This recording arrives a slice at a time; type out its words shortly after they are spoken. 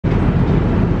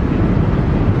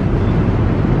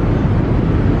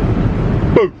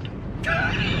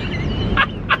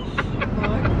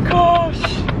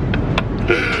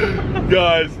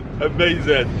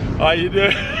Amazing. How you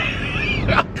doing?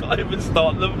 I can't even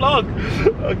start the vlog.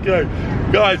 Okay,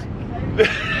 guys.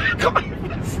 I can't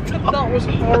even start. That was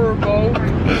horrible.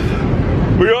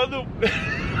 We're on the...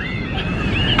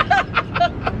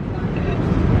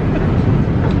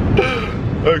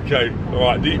 Okay,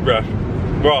 alright, deep breath.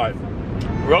 Right,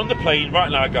 we're on the plane right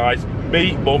now, guys.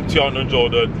 Me, Mum, Tiana and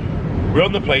Jordan. We're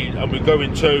on the plane and we're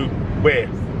going to where?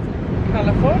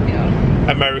 California.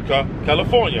 America,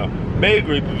 California. Mega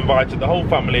Group have invited the whole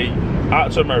family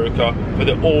out to America for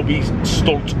the Orbeez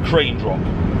Stunt crane drop.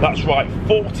 That's right,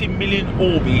 40 million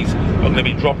Orbeez are going to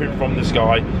be dropping from the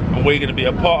sky, and we're going to be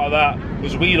a part of that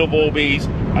because we love Orbeez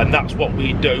and that's what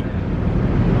we do.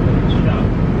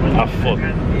 Have fun.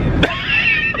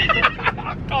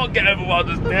 I can't get over what I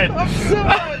just did.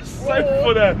 So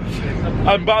funny.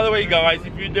 And by the way, guys,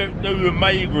 if you don't know who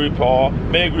Mega Group are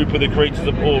the creators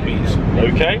of Orbeez.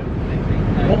 Okay?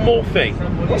 One more thing.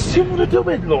 What's Tiana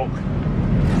doing? Look.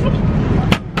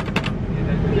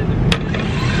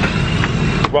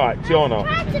 Right, Tiana. I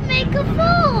tried to make a fort.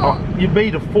 Oh, you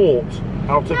made a fort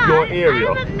out of your area.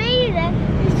 I haven't made it.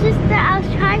 It's just that I was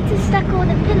trying to stack all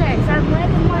the pillars. I'm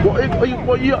working my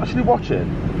What are you actually watching?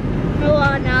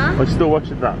 Moana. I'm still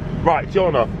watching that. Right,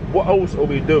 Tiana, what else are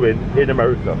we doing in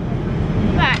America?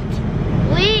 Right.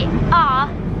 We are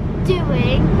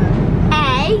doing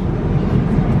a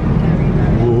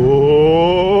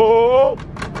Whoa.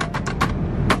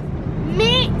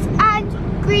 meet and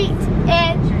greet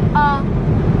in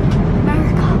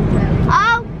America.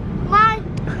 Oh my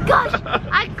gosh!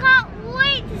 I can't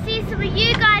wait to see some of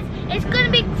you guys. It's gonna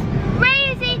be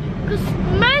crazy because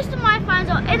most of my fans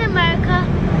are in America.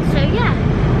 So yeah.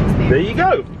 There you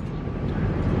go.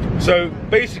 So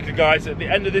basically, guys, at the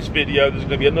end of this video, there's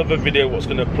going to be another video what's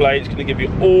going to play. It's going to give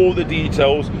you all the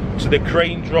details. So the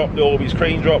crane drop, the Orbeez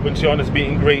crane drop, and Tiana's meet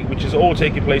and greet, which is all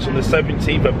taking place on the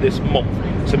 17th of this month.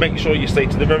 So make sure you stay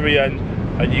to the very end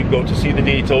and you go to see the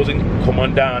details and come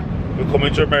on down. We're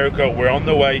coming to America. We're on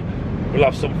the way. We'll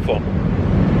have some fun.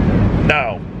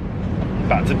 Now,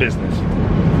 back to business.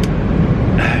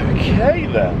 Okay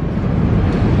then.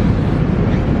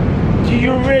 Do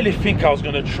you really think I was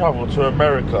going to travel to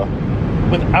America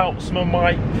without some of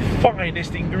my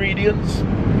finest ingredients?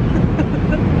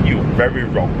 You're very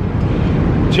wrong.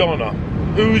 Tiana,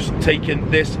 who's taking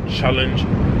this challenge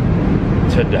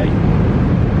today?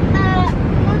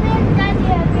 Mommy and Daddy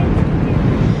are going to do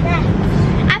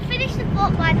next. I finished the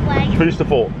fort, by the way. You finished the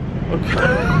fort? Okay.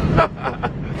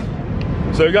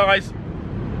 So guys,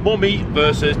 Mummy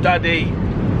versus Daddy.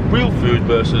 Real food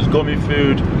versus gummy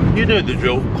food. You know the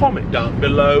drill. Comment down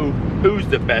below who's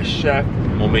the best chef,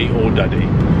 Mummy or Daddy.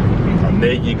 And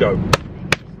there you go.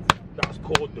 That's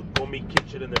called the Gummy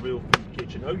kitchen and the real food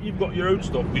kitchen. Hope you've got your own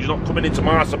stuff because you're not coming into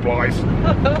my supplies.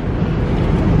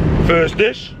 First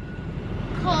dish.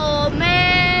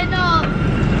 Coming up.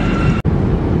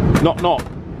 Knock knock.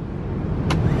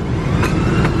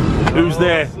 Who's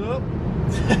there?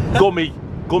 Gummy.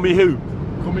 Gummy who?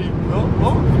 Gummy,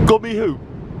 what? Gummy who?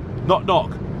 Knock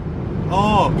knock.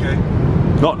 Oh, okay.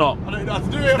 Knock knock. I don't know how to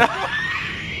do it.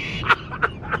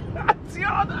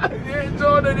 Tiana, yeah,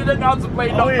 Jordan, you don't know how to play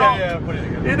knock knock. Yeah, put it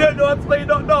again. You don't know how to play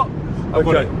knock knock.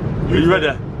 Okay. Are you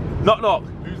ready? Knock knock.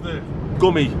 Who's there?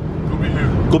 Gummy. Gummy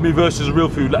who? Gummy versus real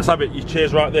food. Let's have it. Your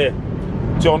chair's right there.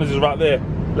 Tiana's is right there.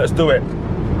 Let's do it.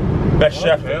 Best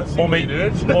chef, Mummy,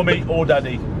 Mummy or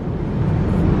Daddy.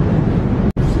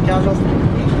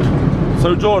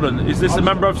 So Jordan, is this a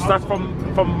member of staff from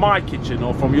my kitchen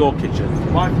or from your kitchen?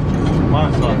 My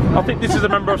side. I think this is a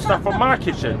member of staff from my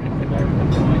kitchen.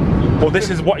 Well, this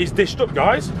is what is dished up,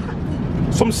 guys.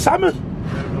 Some salmon.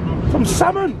 Some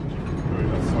salmon.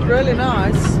 Really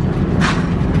nice.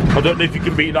 I don't know if you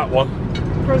can beat that one.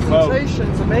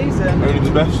 Presentation's amazing. Only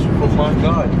the best from my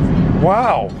guy.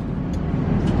 Wow.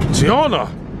 Tiana,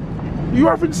 you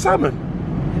having salmon?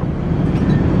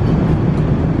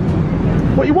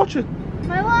 What are you watching?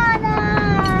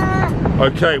 Moana.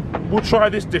 Okay, we'll try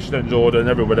this dish then, Jordan,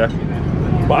 everybody.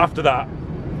 But after that,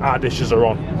 our dishes are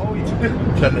on.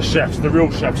 Then the chefs, the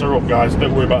real chefs are up, guys.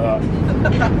 Don't worry about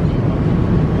that.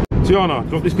 Tiana, do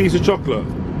you want this piece of chocolate?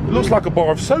 It looks like a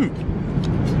bar of soap.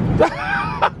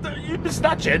 You've been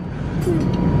snatching.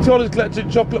 Tiana's collecting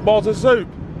chocolate bars of soap.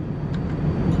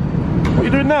 What are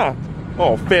you doing now?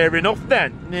 Oh, fair enough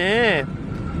then. Yeah.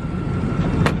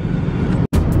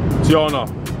 Tiana,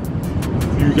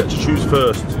 you get to choose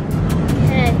first.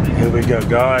 Okay. Here we go,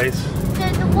 guys. So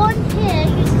the one here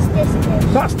uses this dish.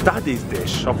 That's Daddy's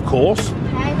dish, of course.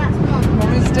 Okay, that's Mum.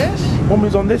 Mummy's dish?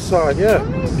 Mummy's on this side, yeah.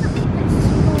 Mummy's got this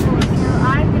fork, so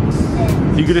I'm going to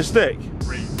stick. You gonna stick?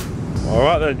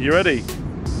 Alright then, you ready?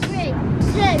 3, 2,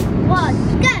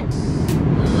 1, go!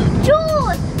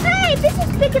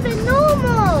 bigger than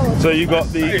normal. So you got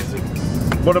the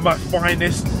one of my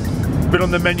finest, been on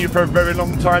the menu for a very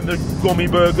long time, the Gummy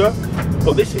burger.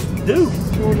 But this is new.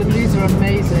 Jordan, these are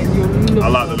amazing. You'll love I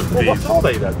like the look of Well, these. what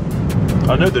are they then?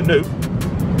 I know they're new.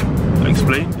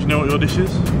 Explain. Do you know what your dish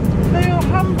is? They are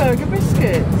hamburger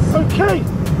biscuits. Okay.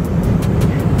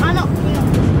 I'm not keen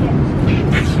on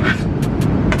biscuits.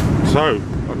 So,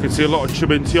 I can see a lot of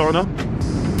chub in Tiana.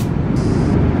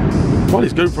 Well,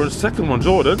 he's going for a second one,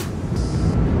 Jordan.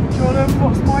 Jordan,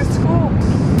 what's my score?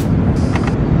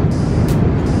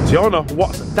 Tiana,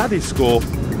 what's Daddy's score?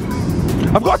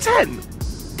 I've got a 10.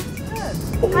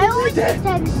 I always get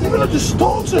 10. Well, I just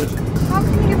started. How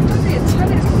can you give Daddy a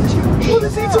 10? It's got too much Well,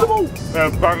 let's eat sugar. them all.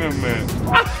 They're banging, mate.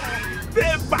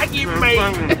 They're bagging They're me.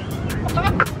 banging.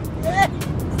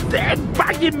 They're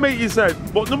bagging me, you said.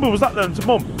 What number was that then to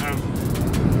Mum? 10.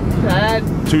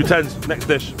 2 10s. Next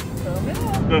dish.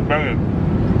 They're banging.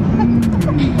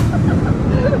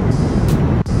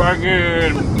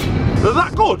 Banging. They're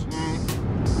that good?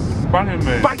 Banging,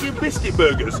 mate. Bagging biscuit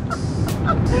burgers.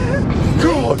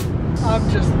 God. I'm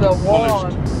just the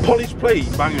one. Polished plate.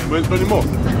 Banging. Where's any more?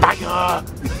 Banger.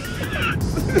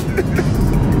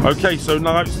 Okay, so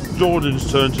now it's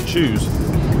Jordan's turn to choose. You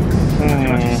can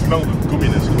actually smell the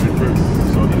gumminess coming through.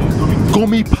 So I think it's gummy.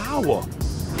 Gummy power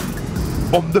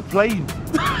on the plane.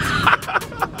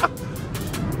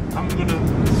 I'm gonna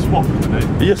swap today.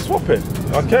 You're swapping.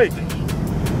 Okay.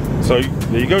 So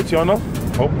there you go, Tiana.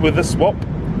 Up with the swap.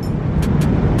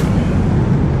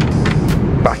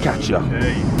 Back at you.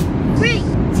 Okay. 3, 2,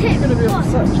 You're going to be 1.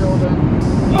 upset, Jordan.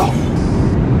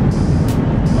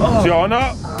 Tiana,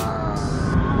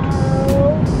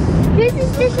 Whose dish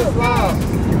is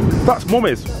this? that's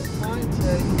Mummy's. That's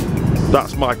 90.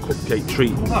 That's my cupcake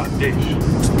treat. That dish.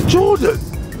 Jordan,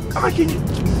 I can.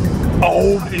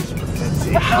 Oh, It's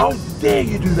pathetic. how dare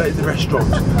you do that in the restaurant?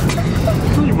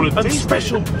 You want to And taste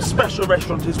special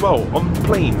restaurant as well on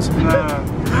planes. it? Nah.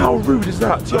 How rude is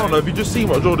that, Tiana? Have you just seen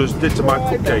what Jordan's did to my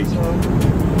Try cupcake?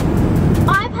 better.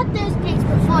 I've had those cakes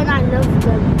before and I love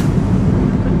them.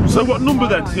 So what number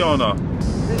then, Tiana?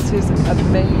 This is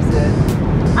amazing.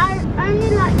 I only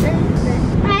like those bits.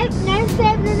 I have no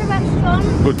serving in the restaurant.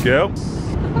 Good girl.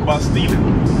 About stealing.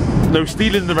 No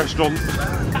stealing in the restaurant.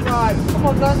 Right, come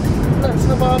on then. Let's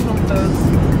have our numbers.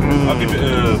 I'll give it a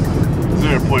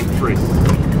 0.3.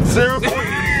 0.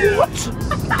 What?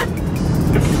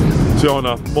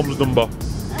 Tiana, Mum's number. I'm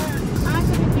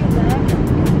gonna give it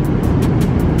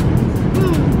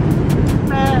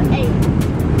 8.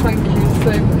 Thank you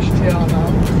so much, Tiana.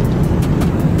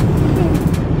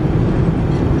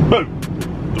 Boom.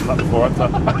 Done that before,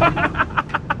 haven't I?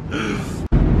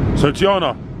 So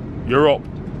Tiana, you're up.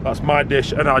 That's my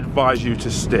dish, and I advise you to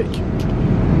stick.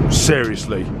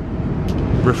 Seriously,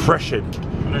 refreshing.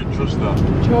 I don't trust that.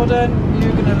 Jordan,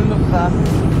 you're going to love that.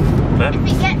 If it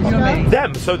gets Yummy. enough.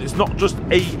 Them, so it's not just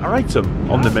a item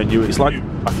on the menu. It's like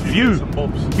a few. Some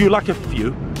bobs. You like a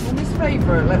few. Mummy's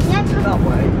favourite, let's Yeah, put it that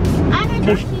way. I'm gonna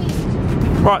Push. choose.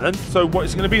 Right then. So what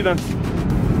is it going to be then?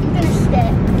 I'm gonna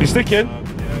stick. You sticking?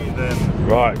 Okay, then.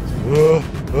 Right. 3,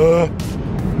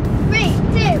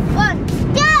 2, 1,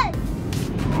 go!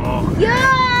 Oh,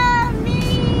 Yummy!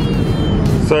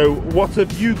 So what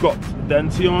have you got then,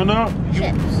 Tiana?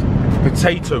 Chips.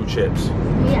 Potato chips.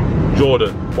 Yeah.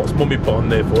 Jordan, what's Mummy put on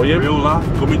there for you? real life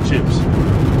gummy chips.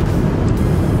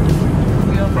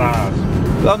 Fries.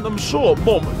 And I'm sure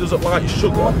Mum doesn't like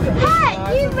sugar.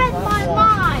 Hey, you read my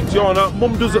mind. Tiana,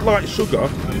 Mum doesn't like sugar,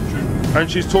 and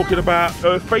she's talking about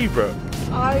her favourite,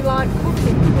 I like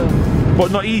cooking them.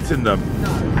 but not eating them. No.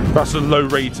 That's a low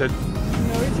rating.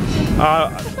 No, it's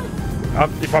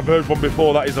If I've heard one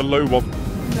before, that is a low one.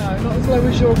 no, not as low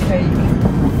as your cake.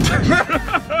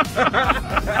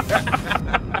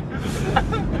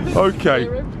 Okay,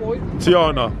 0 point.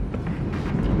 Tiana.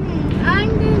 I'm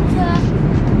going to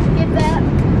give it a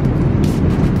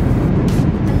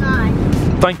 9.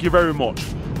 Thank you very much.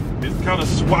 It's kind of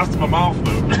swazzed my mouth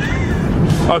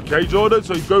though. Okay, Jordan,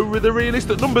 so go with a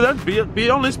realistic number then. Be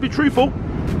honest, be truthful.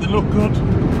 They look good.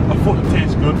 I thought it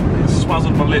tastes good. It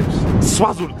swazzled my lips.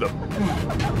 Swazzled them.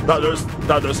 That does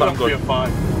sound Be a good.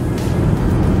 5.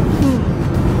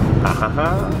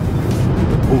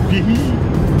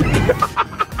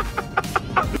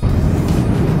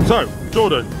 So,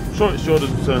 Jordan, sure it's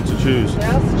Jordan's turn to choose.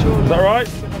 Yes, Jordan. Is that right?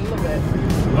 You're going to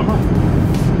love it.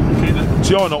 Okay then.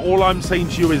 Tiana, all I'm saying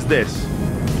to you is this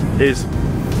is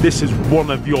one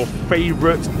of your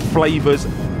favourite flavours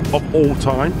of all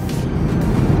time.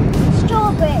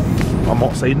 Strawberry. I'm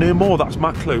not saying no more, that's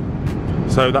my clue.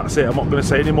 So that's it, I'm not going to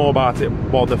say any more about it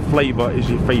while the flavour is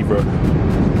your favourite.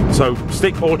 So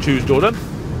stick or choose, Jordan.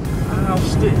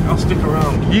 I'll stick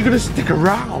around. You're gonna stick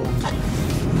around.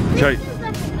 Okay. This is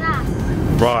like a glass.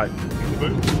 Right.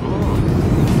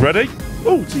 Ready?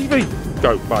 Oh, TV.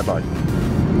 Go. Bye bye.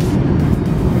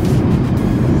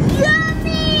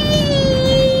 Yummy!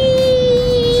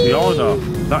 Tiana,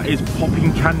 that is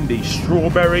popping candy,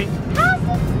 strawberry,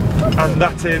 and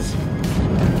that is.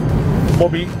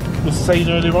 Bobby was saying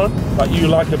earlier on that you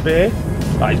like a beer.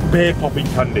 That is beer popping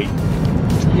candy.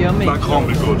 Yummy. That can't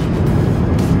be good.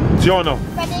 Tiana,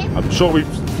 Ready? I'm sure we've.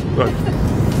 Right.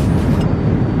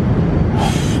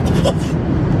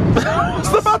 What's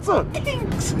the matter?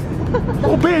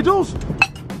 What beer does?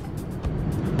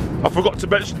 I forgot to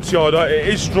mention, Tiana, it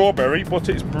is strawberry, but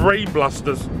it's brain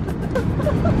blasters.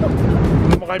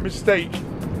 My mistake.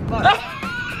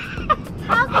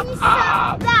 How can you serve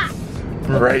that?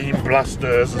 Brain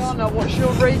blasters. Tiana, what's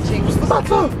your rating? What's the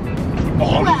matter?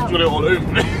 Oh, I'm just doing it all over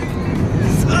me.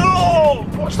 Oh,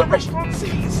 watch the restaurant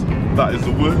seats. That is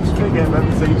the worst thing I've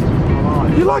ever tasted in my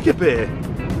life. You like a beer?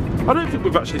 I don't think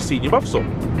we've actually seen you have some.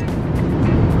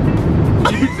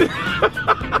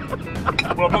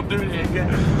 Well, I'm not doing it again.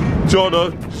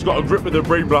 Tiana, she's got a grip with her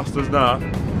brain blasters now.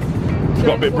 She's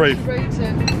got a bit brave. What's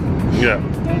your rating? Yeah.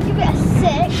 I'm going to give it a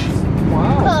 6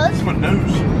 Wow. It's because my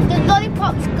nose. the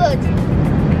lollipop's good.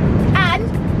 And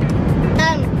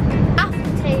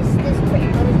aftertaste is pretty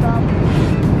good as well.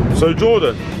 So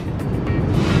Jordan.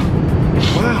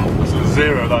 Wow. It's a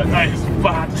 0. Like, that is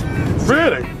bad.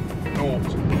 Really? Naught.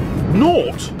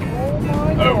 Naught? Oh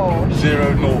my Oh, gosh.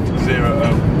 0, naught, 0,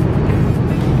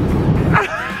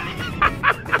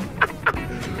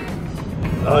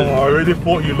 Oh, I really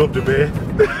thought you loved a beer.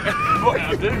 What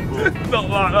I do, but Not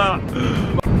like that.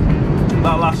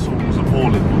 that last one was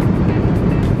appalling.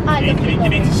 I You love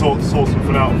need to sort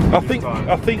something out. I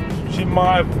think she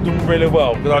might have done really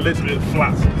well because I literally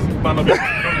flat. Man, I've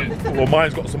been well,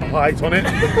 mine's got some height on it.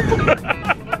 Man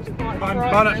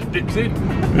actually dips in.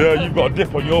 Yeah, you've got a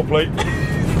dip on your plate.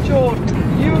 Jordan,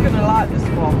 you were going to like this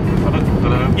one. I don't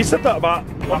know. You said that about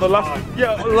on the last, five.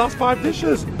 yeah, on the last 5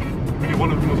 dishes. Maybe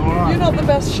one of them was alright. You're not the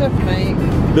best chef, mate.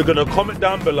 They're gonna comment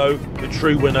down below. The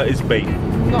true winner is me.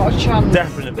 Not a chance.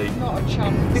 Definitely. Not a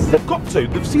chance. They've got to.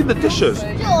 They've seen the dishes.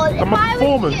 Jordan, if And my I was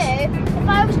performance. you, if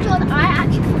I was Jordan, I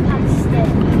actually put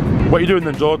Fantastic. What are you doing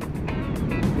then, Jordan?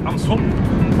 I'm swamped.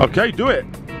 Okay, do it.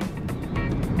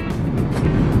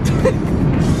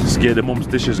 Scared of mum's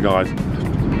dishes, guys.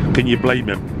 Can you blame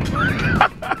him?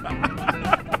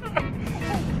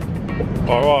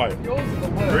 All right. Yours are the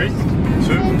worst.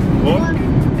 3, 2,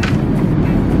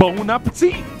 1. Bon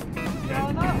appetit.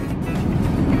 Tiana,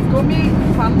 Gummy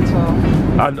Fanta.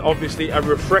 And obviously a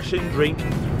refreshing drink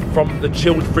from the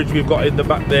chilled fridge we've got in the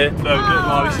back there. No, don't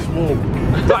lie, this is warm.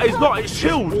 That is not, it's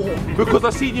chilled. Because I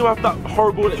seen you have that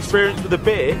horrible experience with the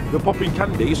beer, the popping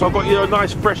candy, so I got you a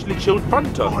nice freshly chilled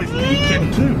Fanta. Oh, it's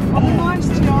leaking too. Oh, nice,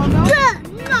 Tiana. No,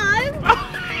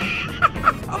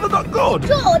 Oh, they're not good.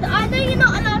 Jordan, I know you're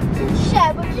not allowed to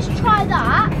share, but just try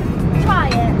that. Try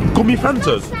it. Gummy It's not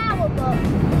Fantas. sour, but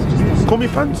it's just a Gummy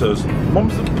Fantas.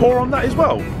 Mum's pour on that as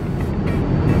well.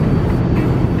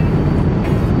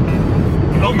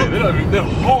 Oh, mate, they're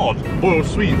hard boiled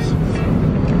sweets.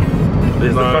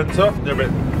 There's No. the Fanta. They're a bit.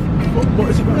 What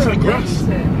is it? It's like grass. Taste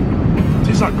it.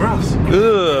 Tastes like grass.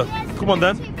 Ugh. Come on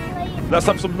then. too plain. Let's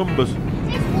have some numbers.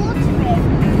 It's watery.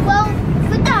 Well,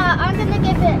 for that, I'm gonna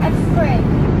give it a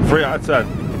 3. 3 out of 10.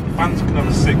 Fanta can have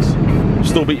a 6.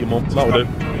 Still beat your mum. That'll do.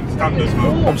 Standards,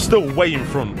 but I'm still way in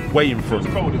front. Way in if front.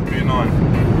 it's cold, it'll be a 9.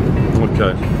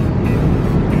 Okay.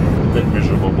 Bit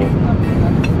miserable, but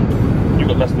you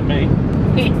got less than me.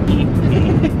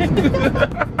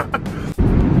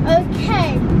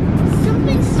 Okay.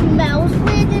 Something smells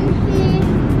weird in here.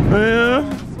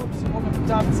 Yeah. It's one of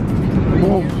Dad's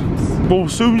ingredients. We'll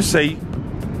soon see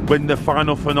when the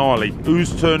final finale.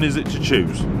 Whose turn is it to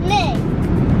choose? Me.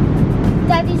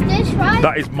 Daddy's dish, right?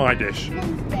 That is my dish.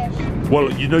 Mum's dish.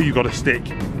 Well, you know you got a stick.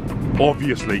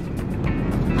 Obviously.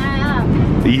 I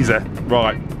am. Easy.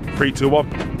 Right. 3, 2, 1.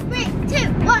 3, 2,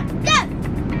 1, go!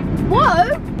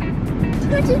 Whoa!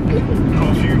 What did you Got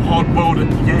a few hard boiled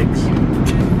eggs.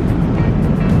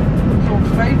 Your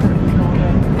favourite,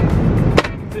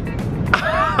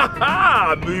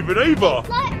 Ah, moving over.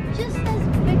 like just as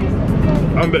big as the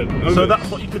plate. I'm a bit. So that's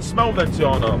what you could smell then,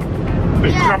 Tiana.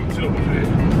 bit Yeah. cramped up here.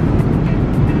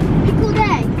 Pickled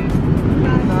egg.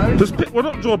 No. Just pick one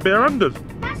up, George, bare-handed.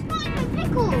 That's not even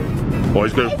pickled. Oh,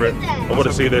 he's going for it. I want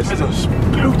to see this. There's a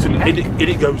potent egg. In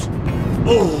it goes.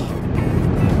 Oh.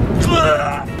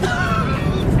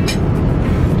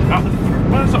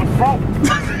 Where's that from?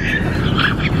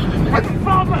 Where's it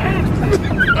from?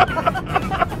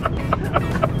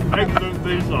 Eggs don't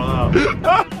taste like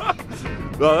that.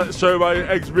 show my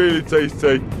eggs really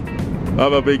tasty.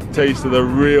 Have a big taste of the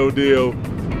real deal.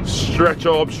 Stretch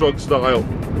Armstrong style.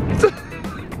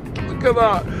 Look at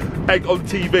that. Egg on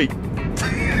TV.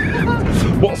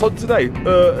 What's on today?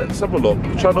 Let's have a look.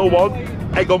 Channel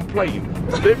 1. Egg on plane.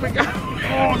 There we go.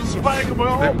 Oh, the spike of my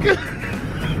arm.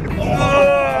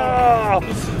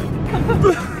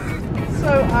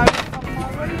 So, my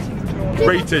ratings, Jordan.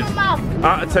 Rated.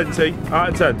 Out of 10, T. Out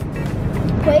of 10.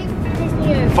 Wait,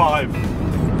 Disney. 5.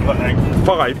 That egg.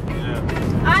 5.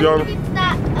 Yeah. I give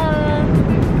that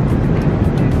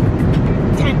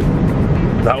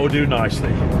 10. That will do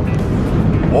nicely.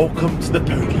 Welcome to the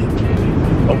podium.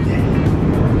 Oh yeah.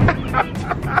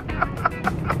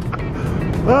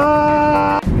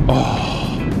 Oh,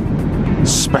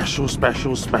 special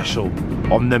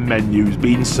on the menus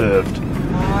being served.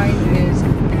 Mine is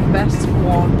best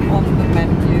one on the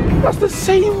menu. That's the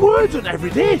same words on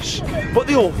every dish, but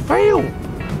they all fail.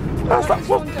 That's that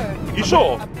one. You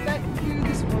sure? I bet you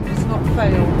this one does not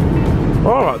fail.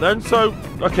 All right then. So,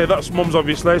 okay, that's Mum's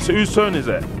obviously. So whose turn is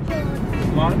it?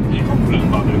 Mine? Are you confident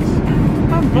about this?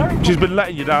 I'm very She's been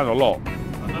letting you down a lot. I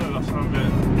know, that's how I'm bit.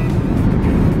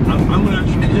 I'm gonna,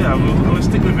 yeah, I'm gonna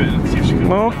stick with it and see if she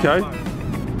can. Okay.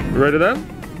 You ready then?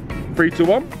 3, 2,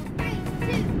 1. 3,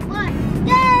 2, 1,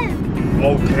 go!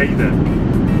 Okay then.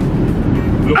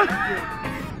 Look.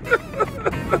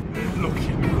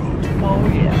 Looking good. Oh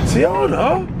yeah.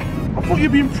 Tiana, I thought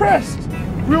you'd be impressed.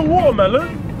 Real watermelon.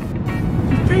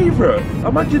 Your favourite.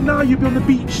 Imagine now you'll be on the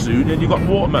beach soon and you've got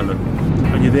watermelon.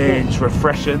 And you're there and it's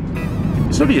refreshing.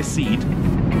 It's only a seed.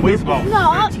 Weighs about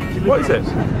Not. 30 kilograms. What is it?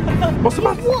 What's the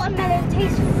matter? Watermelon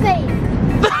tastes fake.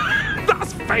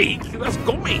 That's fake. That's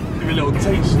gummy. Give me a little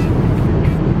taste.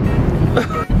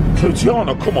 So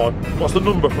Tiana, come on. What's the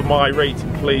number for my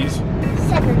rating, please?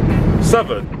 7.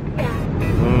 7. Yeah.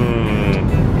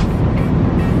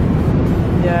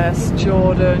 Yes,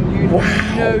 Jordan, you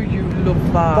Wow. know you love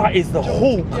that. That is the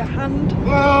Hulk. Your hand.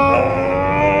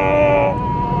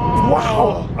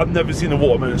 Wow. I've never seen a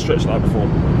watermelon stretch like that before.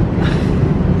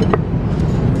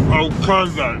 Okay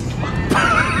then.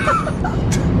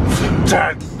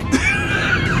 10.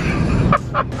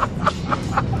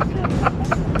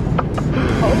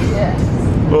 Oh yes.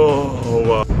 Oh,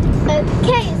 wow.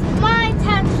 Okay, it's my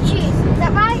turn to choose. Is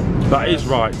that right? That is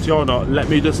right. Tiana, let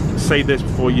me just say this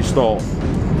before you start.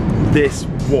 This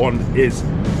one is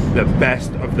the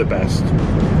best of the best.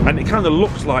 And it kind of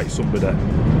looks like somebody.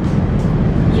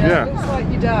 Yeah. Looks like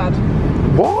your dad.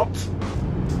 What?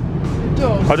 It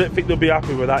does. I don't think they'll be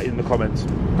happy with that in the comments.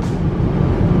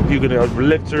 You're going to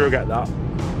live to regret that.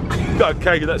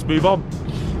 Okay, let's move on.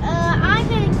 I'm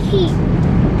going to keep.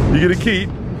 You're going to keep?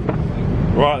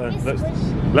 Right then,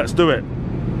 let's do it.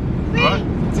 3, 2,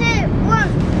 1,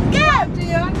 go!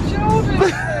 Dear Jordan,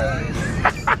 please.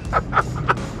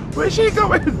 Where's she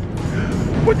going?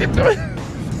 What are you doing?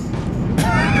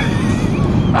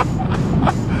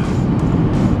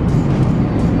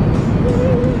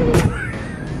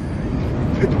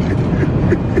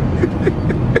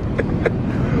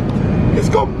 It's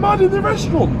gone mad in the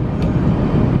restaurant.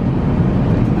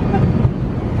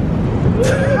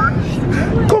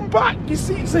 Come back, your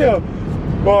seat's here.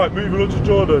 Right, moving on to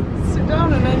Jordan. Sit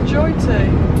down and enjoy tea.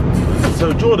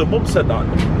 So Jordan, Mum said that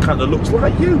kind of looks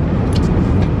like you.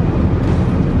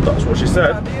 That's what she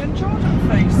said. Daddy and Jordan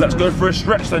face. Let's go for a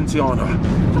stretch then, Tiana.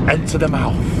 Enter the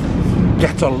mouth.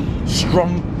 Get a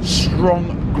strong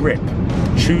grip.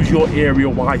 Choose your area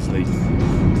wisely.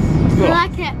 I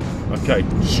like it. Okay,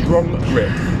 strong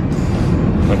grip.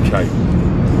 Okay,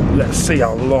 let's see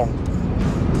how long.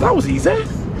 That was easy.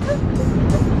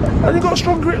 And you got a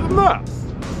strong grip than that.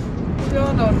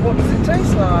 Jordan, what does it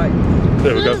taste like?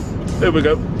 There we go. Here we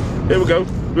go. Here we go.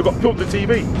 We've got Pump the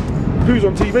TV. Who's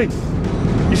on TV?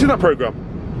 You seen that programme?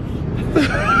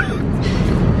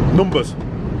 Numbers.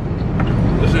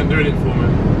 This ain't doing it for me.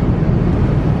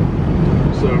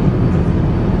 So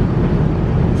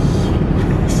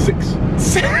 6.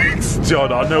 6.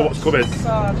 Tiana, I know what's coming.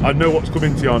 Sad. I know what's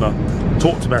coming, Tiana.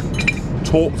 Talk to me.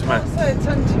 Talk to me. I'll say a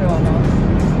 10 to you or not.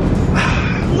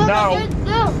 Now,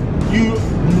 you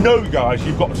know, guys,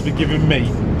 you've got to be giving me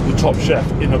the top chef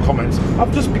in the comments.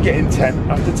 I've just been getting 10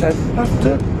 after 10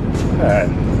 after 10.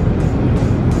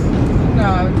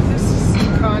 No, this is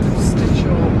some kind of stitch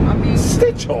up. I mean,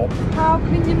 Stitch up? how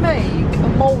can you make a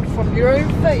mould from your own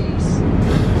face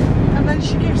and then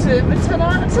she gives it a 10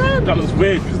 out of 10? That looks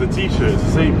weird because the t-shirt is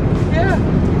the same. Yeah,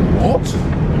 What?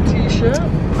 t-shirt.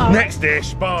 Next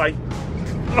dish, bye.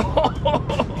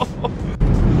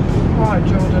 Right,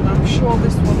 Jordan, I'm sure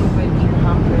this one will make you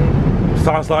happy.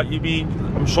 Sounds like you've been,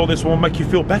 I'm sure this one will make you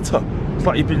feel better. It's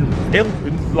like you've been ill,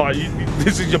 and like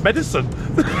this is your medicine.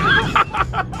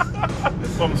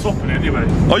 I'm swapping it anyway.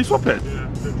 Are you swapping? Yeah,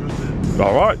 don't trust it.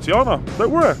 All right, Tiana,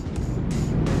 don't worry.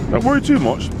 Don't worry too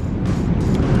much.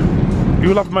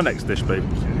 You'll have my next dish, babe.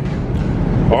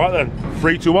 All right then,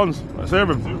 3, 2, 1s. Let's hear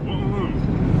them.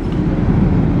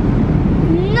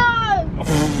 No!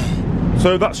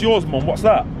 So that's yours, Mum. What's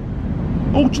that?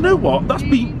 Oh, do you know what? That's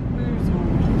Bean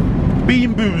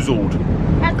Boozled.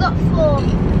 I got 4.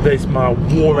 There's my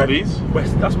Warheads.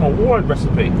 That's my Warhead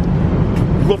recipe.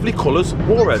 Lovely colours,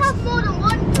 Warheads. Let's have more than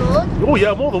one, George. Oh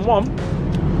yeah, more than one.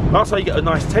 That's how you get a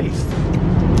nice taste.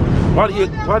 Why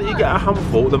don't you get a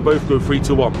handful, then both go 3,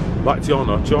 2, 1? Like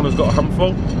Tiana. Tiana's got a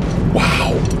handful.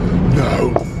 Wow.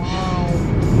 No. Wow.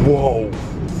 Whoa.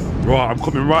 Right, I'm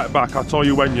coming right back. I'll tell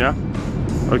you when, yeah?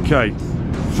 Okay.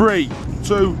 3,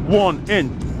 2, 1,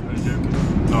 in.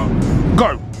 No.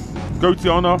 Go. Go,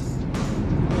 Tiana.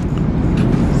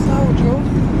 So, George.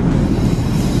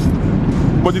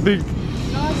 What do you think?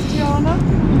 Nice, Tiana.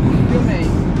 Yummy.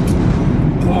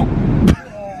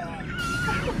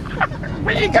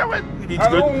 Where are you going? You need to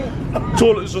go.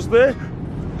 Toilet's just there.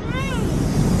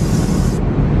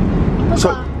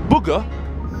 So, booger?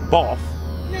 Bath?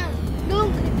 No,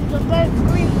 the both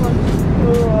green ones.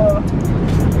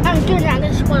 I'm doing that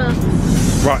this one.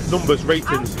 Right, numbers,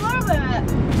 ratings. I'm swallowing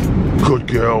it. Good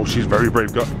girl, she's very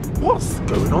brave. What's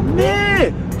going on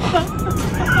there?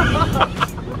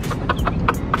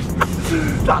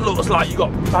 That looks like you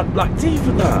got bad black teeth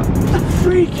and that.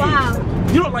 Freaky. Wow.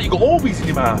 You look like you got Orbeez in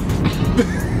your mouth.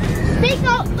 They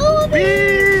got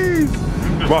Orbeez.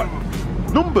 Right,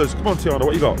 numbers. Come on, Tiana,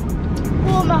 what you got?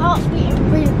 Oh, my heart's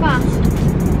beating really fast.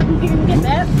 You can get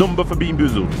it. Number for Bean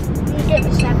Boozled. You get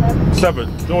it 7.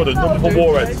 7. Jordan, Oh, number for dude,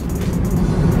 Warheads.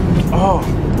 Oh,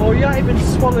 Oh, you haven't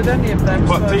even swallowed any of them.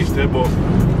 Quite so- tasty, but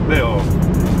they are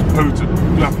potent.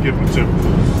 You'll have to give them a 2.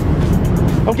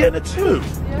 I'm getting a 2.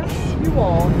 Yes, you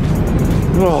are.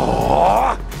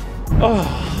 Oh. Oh.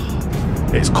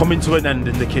 It's coming to an end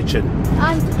in the kitchen.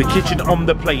 The kitchen on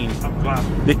the plane. I'm glad.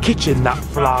 The kitchen that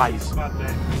flies. Bad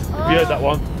day. Have you heard that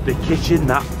one? The kitchen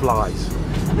that flies.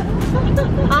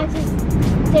 I just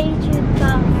daydreamed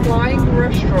about Flying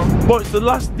restaurant. Well, it's the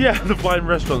last, yeah, the flying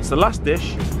restaurant's the last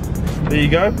dish. There you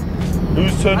go.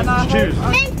 Whose turn is And I it to choose?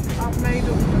 I've made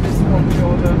up for this one,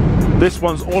 Jordan. This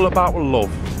one's all about love.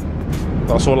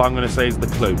 That's all I'm going to say is the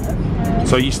clue.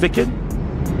 So you sticking?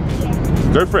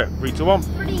 Go for it. 3, 2, 1.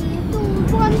 3, 2,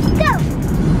 1, go!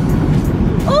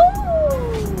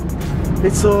 Oh!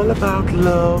 It's all about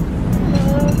love.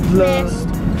 Missed.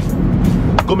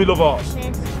 Gummy Love Arts.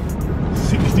 Missed.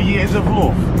 60 years of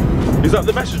love. Is that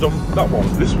the message on that one?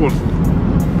 This one.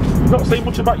 Not saying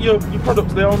much about your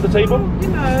products there on the table? You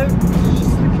know,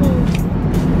 just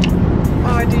little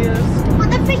ideas But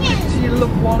the thing to is, your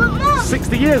loved but one. Mum,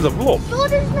 60 years of love.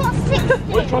 Jordan's not 60.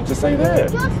 What are you trying to say there?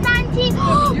 You're 90.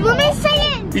 Mummy's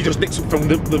saying. He just nicked some from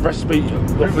the recipe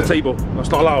off the table. That's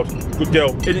not allowed. Good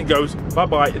girl. In it goes. Bye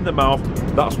bye. In the mouth.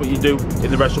 That's what you do in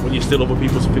the restaurant when you steal other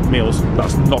people's meals.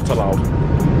 That's not allowed.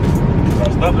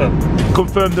 That's that then.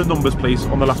 Confirm the numbers, please,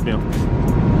 on the last meal.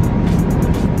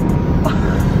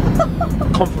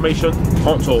 Confirmation.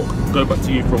 Can't talk. Go back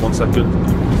to you for 1 second.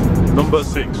 Number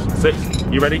 6. 6.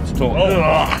 You ready to talk?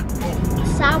 Ugh.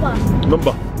 Sour.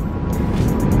 Number.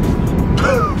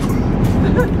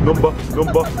 Number.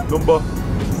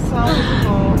 Sour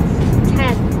hearts.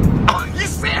 10. Are you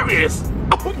serious?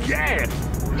 Oh yeah.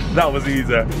 That was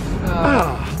easy.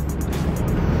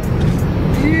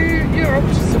 You're up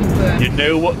to something. You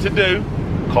know what to do.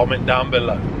 Comment down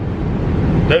below.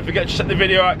 Don't forget to check the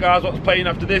video out, guys. What's playing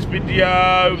after this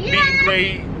video? Meet and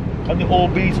greet on the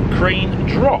Orbeez crane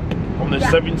drop on the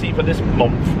 17th of this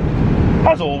month.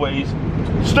 As always,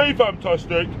 stay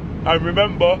fantastic and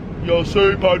remember, you're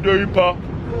super duper.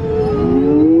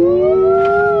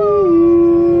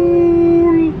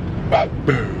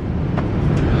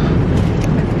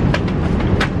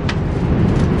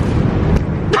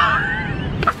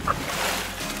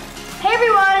 Hey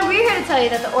everyone, we're here to tell you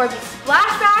that the Orbeez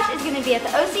Splash Bash is going to be at the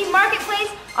OC Marketplace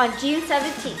on June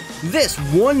 17th. This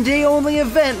one-day-only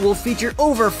event will feature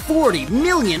over 40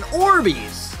 million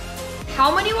Orbeez.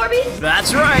 How many Orbeez?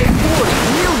 That's right, 40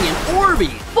 million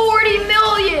Orbeez. 40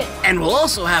 million! And we'll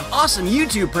also have awesome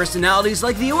YouTube personalities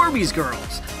like the Orbeez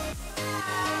Girls,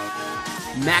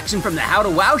 Maxon from the How to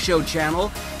Wow Show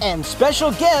channel, and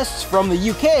special guests from the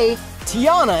UK,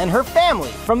 Tiana and her family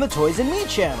from the Toys and Me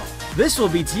channel. This will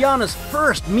be Tiana's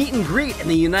first meet and greet in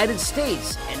the United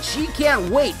States, and she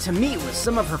can't wait to meet with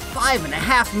some of her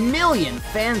 5.5 million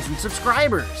fans and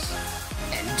subscribers.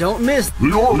 And don't miss The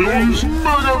Orbeez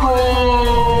Mega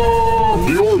Drop!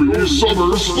 The Orbeez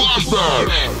Summer Splash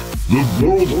Bash! The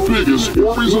world's biggest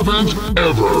Orbeez event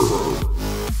ever!